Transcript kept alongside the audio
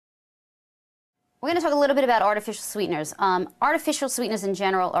We're going to talk a little bit about artificial sweeteners. Artificial sweeteners in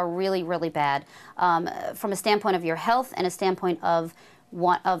general are really, really bad from a standpoint of your health and a standpoint of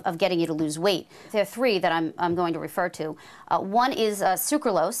getting you to lose weight. There are three that I'm going to refer to. One is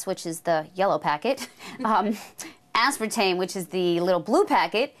sucralose, which is the yellow packet, aspartame, which is the little blue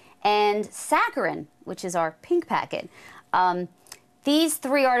packet, and saccharin, which is our pink packet. These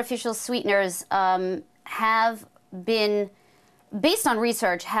three artificial sweeteners have been, based on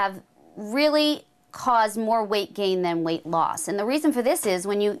research, have really caused more weight gain than weight loss. And the reason for this is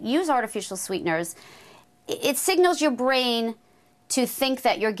when you use artificial sweeteners, it signals your brain to think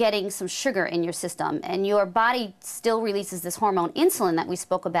that you're getting some sugar in your system, and your body still releases this hormone insulin that we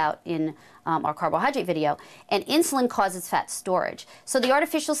spoke about in our carbohydrate video, and insulin causes fat storage. So the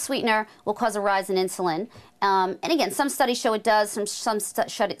artificial sweetener will cause a rise in insulin, and again, some studies show it does, some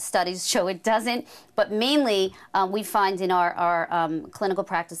studies show it doesn't, but mainly we find in our clinical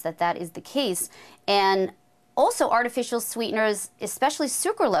practice that that is the case. And also artificial sweeteners, especially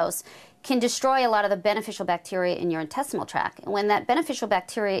sucralose, can destroy a lot of the beneficial bacteria in your intestinal tract. And when that beneficial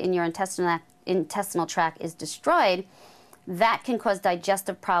bacteria in your intestinal tract is destroyed, that can cause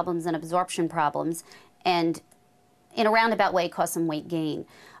digestive problems and absorption problems, and in a roundabout way cause some weight gain.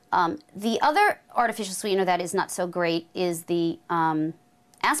 The other artificial sweetener that is not so great is the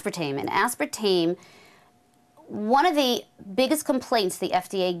aspartame. And aspartame, one of the biggest complaints the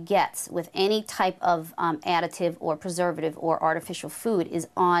FDA gets with any type of additive or preservative or artificial food is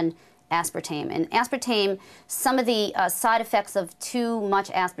on aspartame. And aspartame, some of the side effects of too much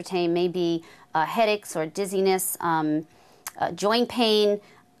aspartame may be headaches or dizziness, joint pain,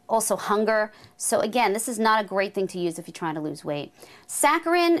 also hunger. So again, this is not a great thing to use if you're trying to lose weight.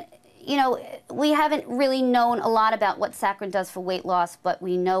 Saccharin, you know, we haven't really known a lot about what saccharin does for weight loss, but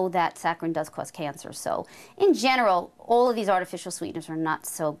we know that saccharin does cause cancer. So in general, all of these artificial sweeteners are not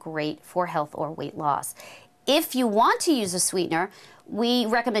so great for health or weight loss. If you want to use a sweetener, we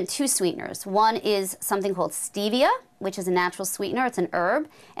recommend two sweeteners. One is something called stevia, which is a natural sweetener. It's an herb.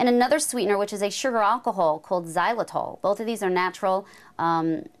 And another sweetener, which is a sugar alcohol called xylitol. Both of these are natural.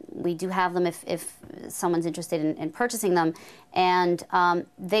 We do have them if someone's interested in purchasing them. And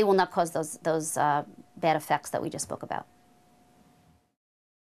they will not cause those bad effects that we just spoke about.